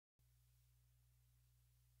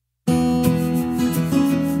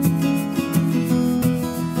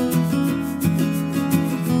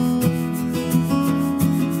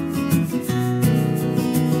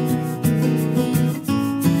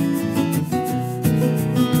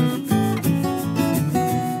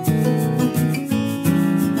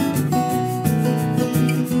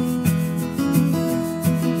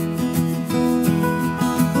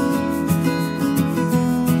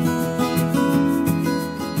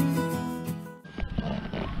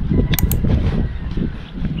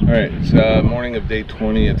Alright, it's morning of day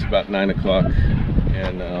 20. It's about 9 o'clock,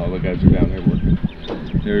 and all the guys are down here working.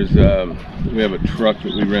 We have a truck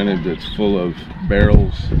that we rented that's full of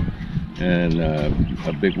barrels and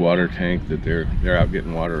a big water tank that they're out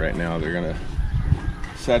getting water right now. They're gonna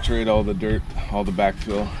saturate all the dirt, all the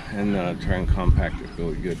backfill, and try and compact it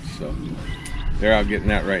really good. So they're out getting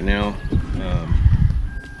that right now.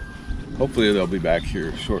 Hopefully they'll be back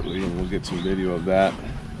here shortly and we'll get some video of that.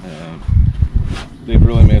 They've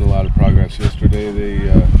really made a lot of progress. Yesterday they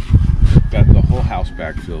got the whole house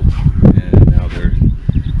backfilled, and now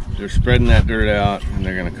they're spreading that dirt out, and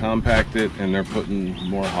they're going to compact it, and they're putting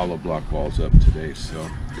more hollow block walls up today. So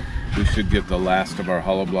we should get the last of our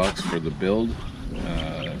hollow blocks for the build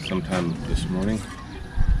sometime this morning,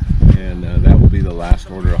 and that will be the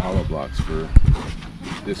last order of hollow blocks for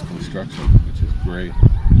this construction, which is great.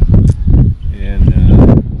 And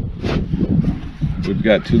we've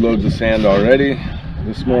got 2 loads of sand already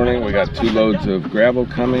this morning. We got 2 loads of gravel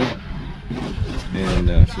coming, and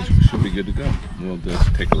so we should be good to go. We'll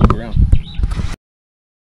just take a look around.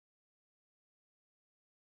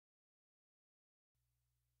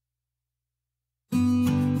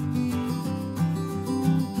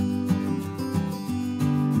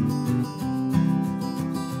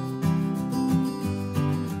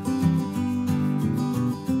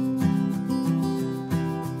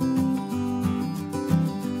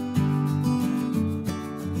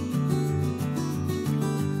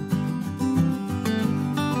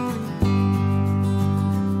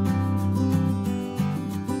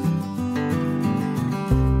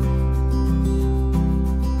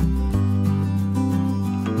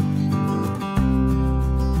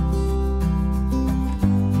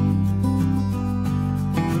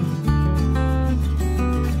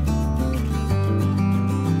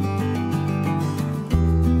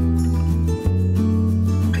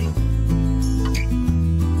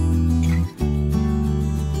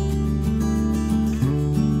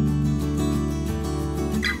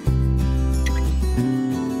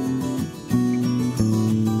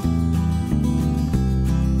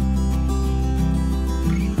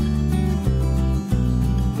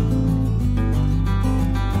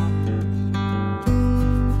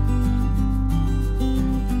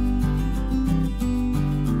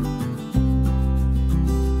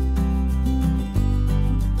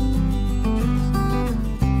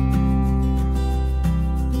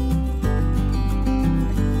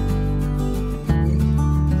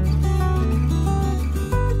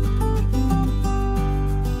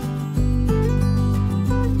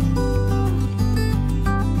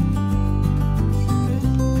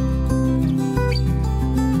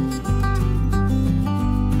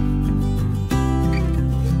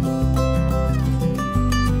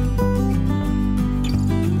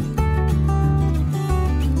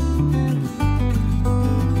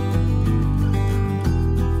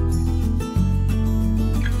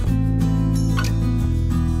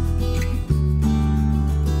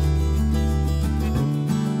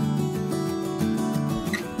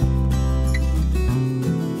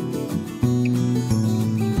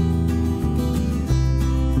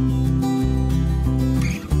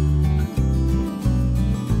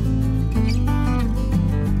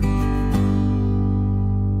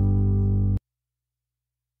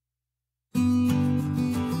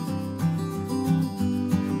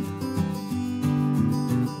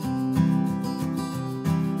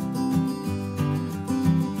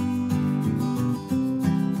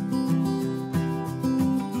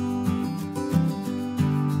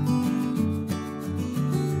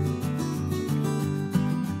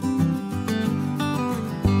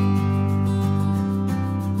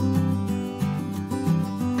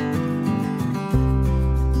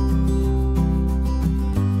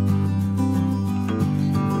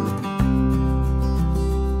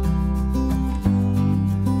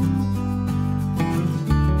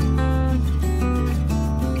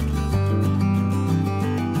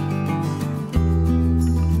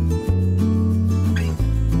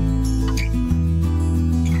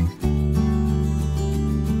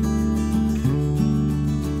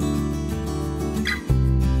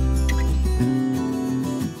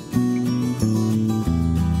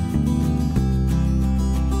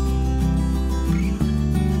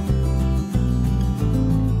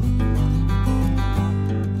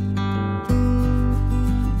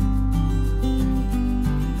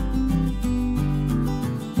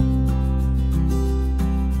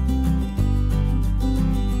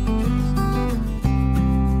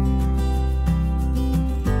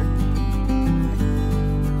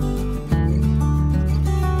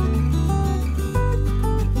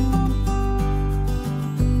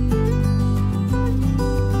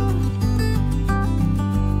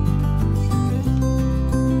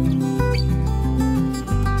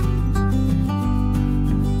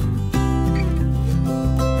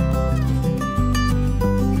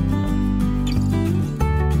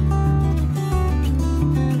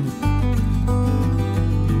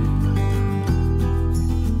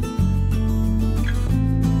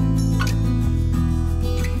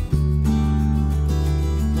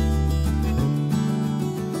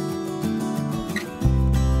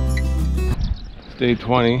 day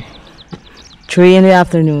 20. 3 in the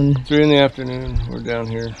afternoon. 3 in the afternoon. We're down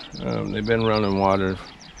here. They've been running water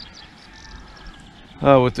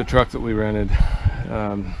with the truck that we rented.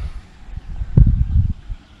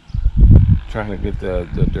 Trying to get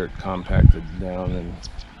the dirt compacted down, and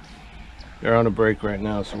they're on a break right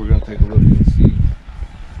now, so we're going to take a look and see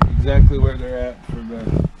exactly where they're at for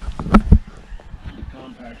the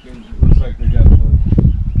compacting. It looks like they got the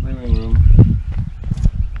living room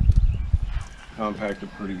compacted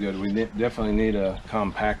pretty good. We definitely need a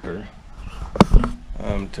compactor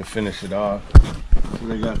to finish it off. So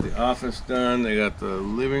they got the office done, they got the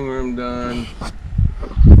living room done.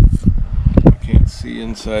 I can't see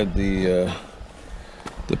inside the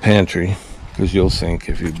pantry because you'll sink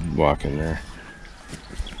if you walk in there.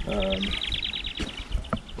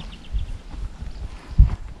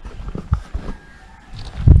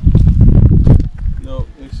 No,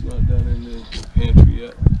 it's not done in the pantry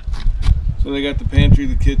yet. So they got the pantry,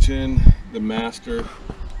 the kitchen, the master,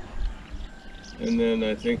 and then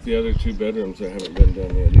I think the other 2 bedrooms that haven't been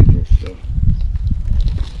done yet either. So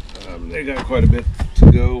they got quite a bit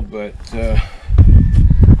to go, but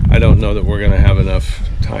I don't know that we're going to have enough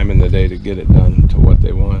time in the day to get it done to what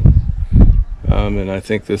they want. And I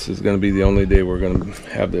think this is going to be the only day we're going to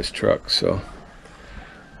have this truck. So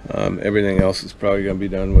everything else is probably going to be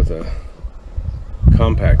done with a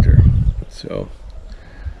compactor. So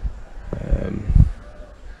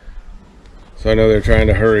I know they're trying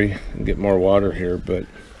to hurry and get more water here, but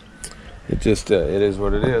it just it is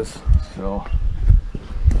what it is. So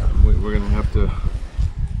we're gonna have to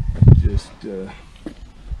just go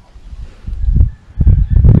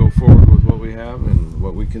forward with what we have and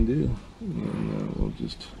what we can do, and we'll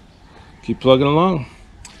just keep plugging along.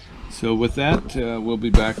 So with that, we'll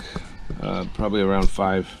be back probably around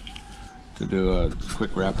 5 to do a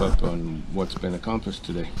quick wrap up on what's been accomplished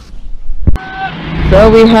today. So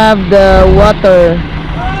we have the water.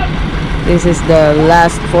 This is the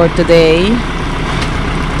last for today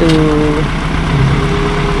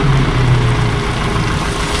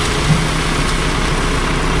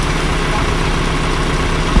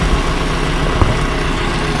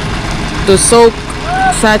to soak,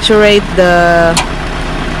 saturate the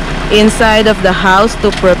inside of the house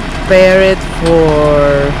to prepare it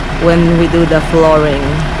for when we do the flooring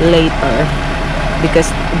later, because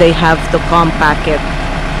they have to compact it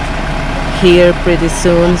here pretty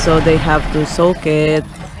soon, so they have to soak it,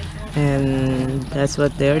 and that's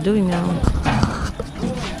what they're doing now.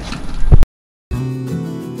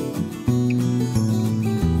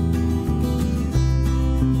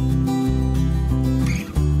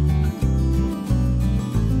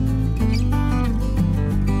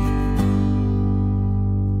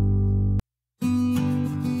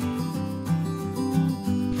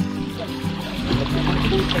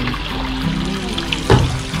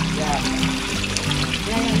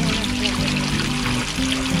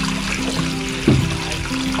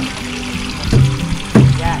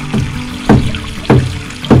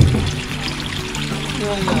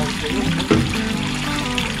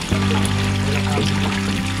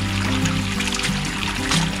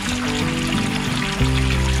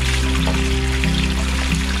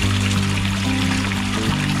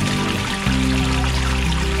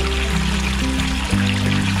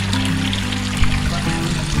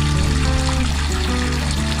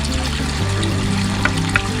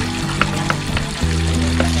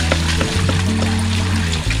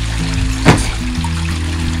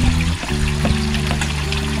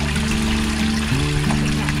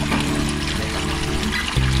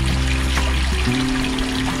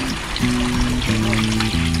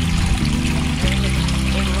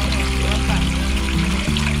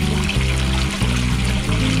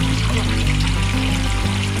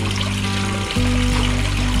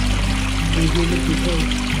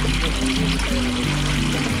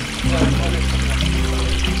 Thank you.